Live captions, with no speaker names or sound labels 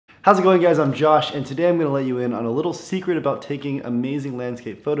How's it going, guys? I'm Josh, and today I'm going to let you in on a little secret about taking amazing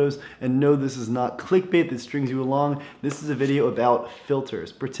landscape photos. And no, this is not clickbait that strings you along. This is a video about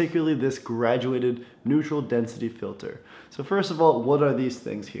filters, particularly this graduated neutral density filter. So first of all, what are these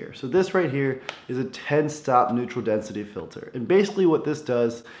things here? So this right here is a 10-stop neutral density filter. And basically what this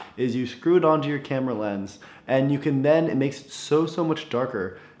does is you screw it onto your camera lens, and you can then, it makes it so much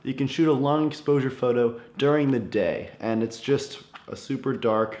darker. You can shoot a long exposure photo during the day, and it's just a super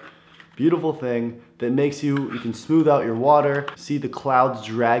dark, beautiful thing that makes you can smooth out your water, see the clouds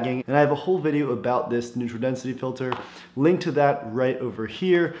dragging. And I have a whole video about this neutral density filter. Link to that right over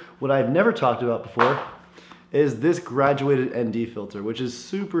here. What I've never talked about before is this graduated ND filter, which is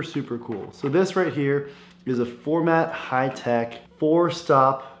super cool. So this right here is a format high-tech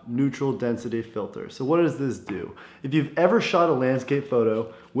 4-stop neutral density filter. So what does this do? If you've ever shot a landscape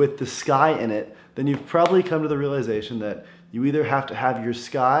photo with the sky in it, then you've probably come to the realization that you either have to have your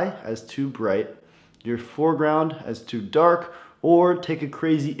sky as too bright, your foreground as too dark, or take a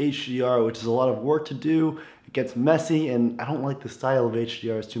crazy HDR, which is a lot of work to do. It gets messy, and I don't like the style of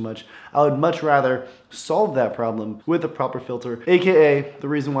HDRs too much. I would much rather solve that problem with a proper filter, AKA the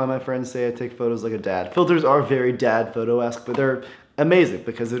reason why my friends say I take photos like a dad. Filters are very dad photo-esque, but they're amazing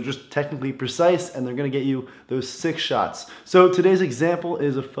because they're just technically precise and they're gonna get you those 6 shots. So today's example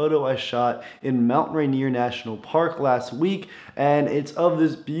is a photo I shot in Mount Rainier National Park last week, and it's of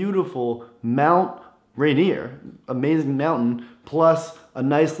this beautiful Mount Rainier, amazing mountain, plus a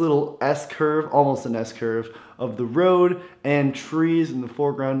nice little S-curve, almost an S-curve, of the road and trees in the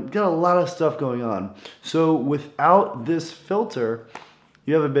foreground. Got a lot of stuff going on. So without this filter,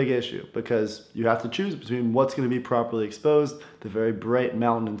 you have a big issue because you have to choose between what's going to be properly exposed, the very bright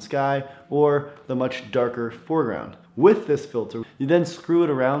mountain and sky, or the much darker foreground. With this filter, you then screw it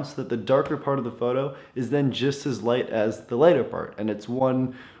around so that the darker part of the photo is then just as light as the lighter part, and it's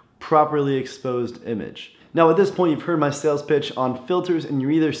one properly exposed image. Now at this point, you've heard my sales pitch on filters, and you're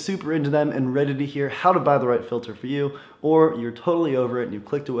either super into them and ready to hear how to buy the right filter for you, or you're totally over it and you've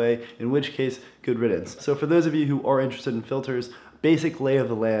clicked away, in which case, good riddance. So for those of you who are interested in filters, basic lay of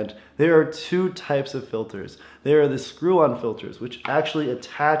the land, there are 2 types of filters. There are the screw-on filters, which actually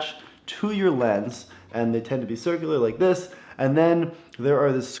attach to your lens, and they tend to be circular like this. And then there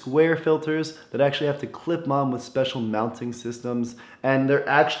are the square filters that actually have to clip on with special mounting systems, and they're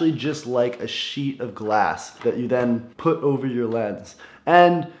actually just like a sheet of glass that you then put over your lens.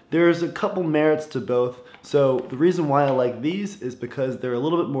 And there's a couple merits to both. So the reason why I like these is because they're a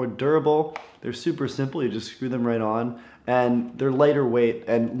little bit more durable. They're super simple, you just screw them right on, and they're lighter weight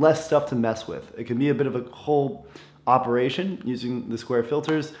and less stuff to mess with. It can be a bit of a whole operation using the square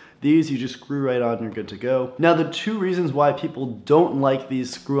filters. These you just screw right on and you're good to go. Now the 2 reasons why people don't like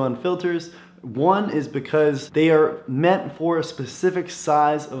these screw-on filters, one is because they are meant for a specific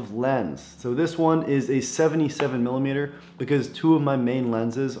size of lens. So this one is a 77mm because 2 of my main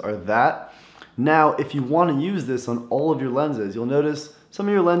lenses are that. Now if you want to use this on all of your lenses, you'll notice some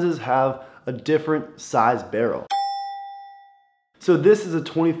of your lenses have a different size barrel. So this is a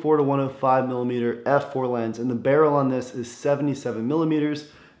 24-105mm f4 lens, and the barrel on this is 77mm.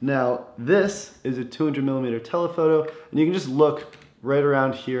 Now this is a 200mm telephoto, and you can just look right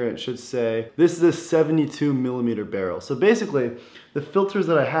around here and it should say, this is a 72mm barrel. So basically, the filters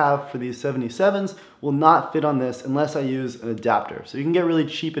that I have for these 77s will not fit on this unless I use an adapter. So you can get really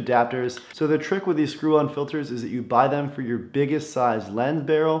cheap adapters. So the trick with these screw-on filters is that you buy them for your biggest size lens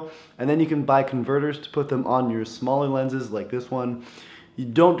barrel, and then you can buy converters to put them on your smaller lenses like this one. You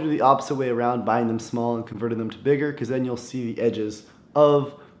don't do the opposite way around, buying them small and converting them to bigger, because then you'll see the edges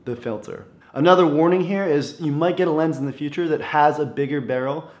of the filter. Another warning here is you might get a lens in the future that has a bigger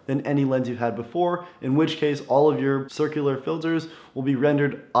barrel than any lens you've had before, in which case all of your circular filters will be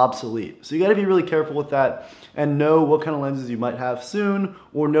rendered obsolete. So you gotta be really careful with that and know what kind of lenses you might have soon,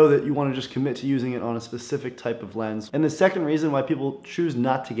 or know that you wanna just commit to using it on a specific type of lens. And the second reason why people choose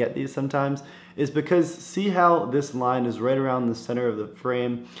not to get these sometimes is because see how this line is right around the center of the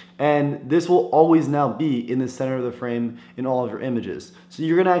frame, and this will always now be in the center of the frame in all of your images. So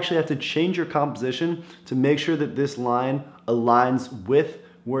you're gonna actually have to change your composition to make sure that this line aligns with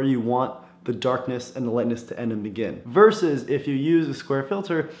where you want the darkness and the lightness to end and begin. Versus if you use a square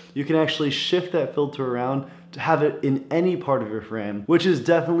filter, you can actually shift that filter around to have it in any part of your frame, which is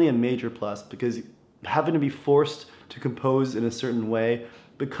definitely a major plus, because having to be forced to compose in a certain way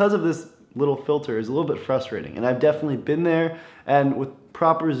because of this little filter is a little bit frustrating. And I've definitely been there, and with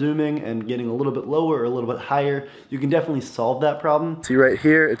proper zooming and getting a little bit lower or a little bit higher, you can definitely solve that problem. See right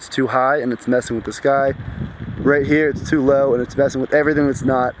here, it's too high and it's messing with the sky. Right here, it's too low and it's messing with everything that's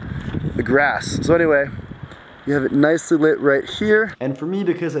not the grass. So anyway, You have it nicely lit right here. And for me,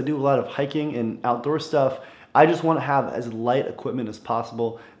 because I do a lot of hiking and outdoor stuff, I just want to have as light equipment as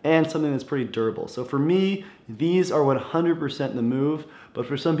possible and something that's pretty durable. So for me, these are 100% the move, but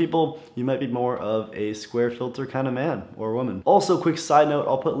for some people, you might be more of a square filter kind of man or woman. Also, quick side note,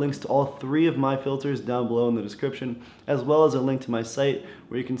 I'll put links to all 3 of my filters down below in the description, as well as a link to my site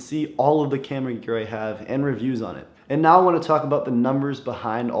where you can see all of the camera gear I have and reviews on it. And now I want to talk about the numbers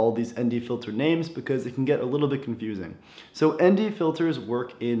behind all these ND filter names because it can get a little bit confusing. So ND filters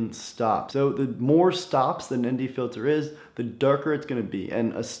work in stops. So the more stops an ND filter is, the darker it's going to be.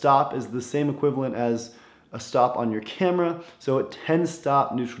 And a stop is the same equivalent as a stop on your camera. So a 10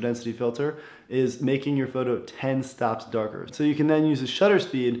 stop neutral density filter is making your photo 10 stops darker. So you can then use a shutter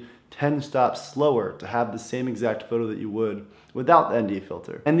speed 10 stops slower to have the same exact photo that you would without the ND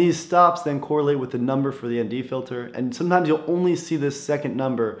filter. And these stops then correlate with the number for the ND filter, and sometimes you'll only see this second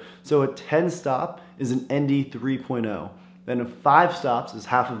number. So a 10 stop is an ND 3.0. Then a 5 stops is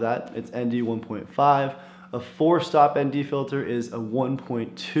half of that, it's ND 1.5. A 4 stop ND filter is a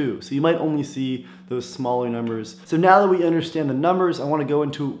 1.2. So you might only see those smaller numbers. So now that we understand the numbers, I want to go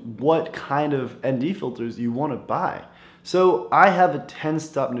into what kind of ND filters you want to buy. So I have a 10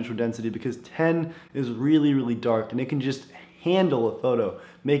 stop neutral density because 10 is really, really dark and it can just handle a photo,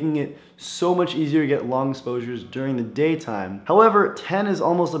 making it so much easier to get long exposures during the daytime. However, 10 is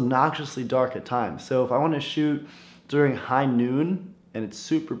almost obnoxiously dark at times. So if I want to shoot during high noon and it's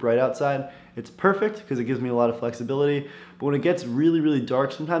super bright outside, it's perfect because it gives me a lot of flexibility. But when it gets really, really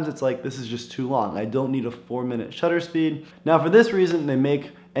dark, sometimes it's like, this is just too long. I don't need a 4-minute shutter speed. Now for this reason, they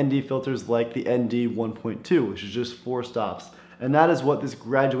make ND filters like the ND 1.2, which is just 4 stops. And that is what this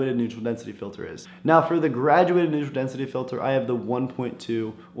graduated neutral density filter is. Now for the graduated neutral density filter, I have the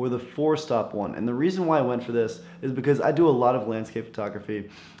 1.2 or the 4 stop one. And the reason why I went for this is because I do a lot of landscape photography.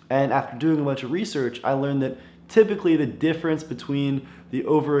 And after doing a bunch of research, I learned that typically the difference between the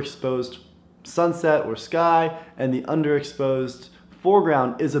overexposed sunset or sky and the underexposed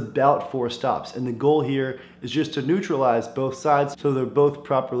foreground is about 4 stops, and the goal here is just to neutralize both sides so they're both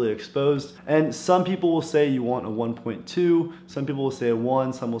properly exposed. And some people will say you want a 1.2, some people will say a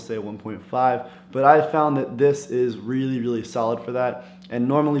 1, some will say a 1.5, but I found that this is really, really solid for that, and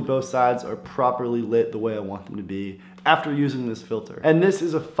normally both sides are properly lit the way I want them to be after using this filter. And this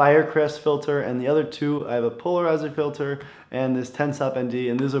is a Firecrest filter, and the other 2, I have a polarizer filter and this 10 stop ND,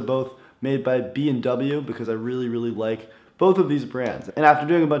 and these are both made by B&W because I really, really like both of these brands. And after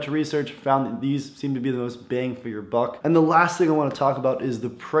doing a bunch of research, found that these seem to be the most bang for your buck. And the last thing I want to talk about is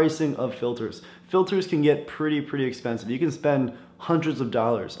the pricing of filters. Filters can get pretty expensive. You can spend hundreds of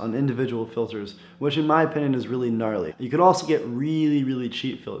dollars on individual filters, which in my opinion is really gnarly. You can also get really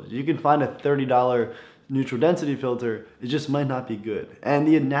cheap filters. You can find a $30 neutral density filter, it just might not be good. And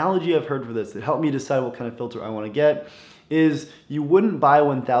the analogy I've heard for this that helped me decide what kind of filter I want to get is you wouldn't buy a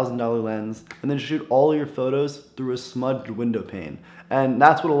 $1,000 lens and then shoot all your photos through a smudged window pane. And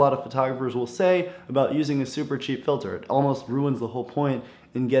that's what a lot of photographers will say about using a super cheap filter. It almost ruins the whole point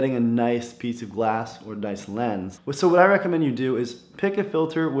in getting a nice piece of glass or nice lens. So what I recommend you do is pick a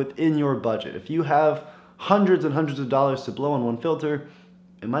filter within your budget. If you have hundreds and hundreds of dollars to blow on one filter,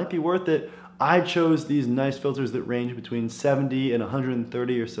 it might be worth it. I chose these nice filters that range between $70 and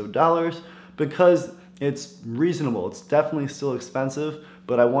 $130 or so dollars because it's reasonable. It's definitely still expensive,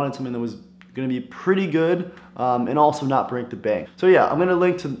 but I wanted something that was gonna be pretty good and also not break the bank. So yeah, I'm gonna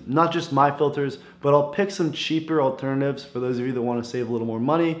link to not just my filters, but I'll pick some cheaper alternatives for those of you that wanna save a little more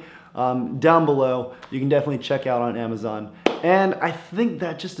money. Down below, you can definitely check out on Amazon. And I think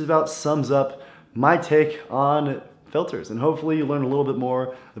that just about sums up my take on filters, and hopefully you learn a little bit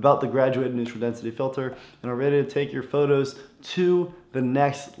more about the graduated neutral density filter and are ready to take your photos to the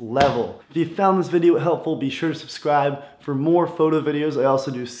next level. If you found this video helpful, be sure to subscribe for more photo videos. I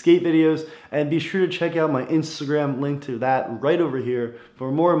also do skate videos, and be sure to check out my Instagram, link to that right over here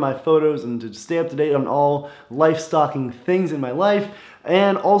for more of my photos and to stay up to date on all life stalking things in my life.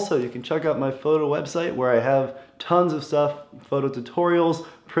 And also you can check out my photo website where I have tons of stuff, photo tutorials,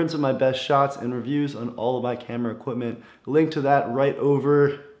 prints of my best shots, and reviews on all of my camera equipment. Link to that right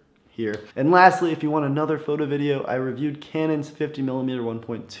over here. And lastly, if you want another photo video, I reviewed Canon's 50mm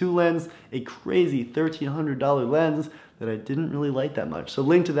 1.2 lens, a crazy $1,300 lens that I didn't really like that much. So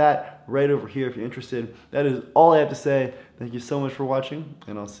link to that right over here if you're interested. That is all I have to say. Thank you so much for watching,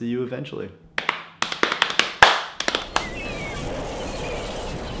 and I'll see you eventually.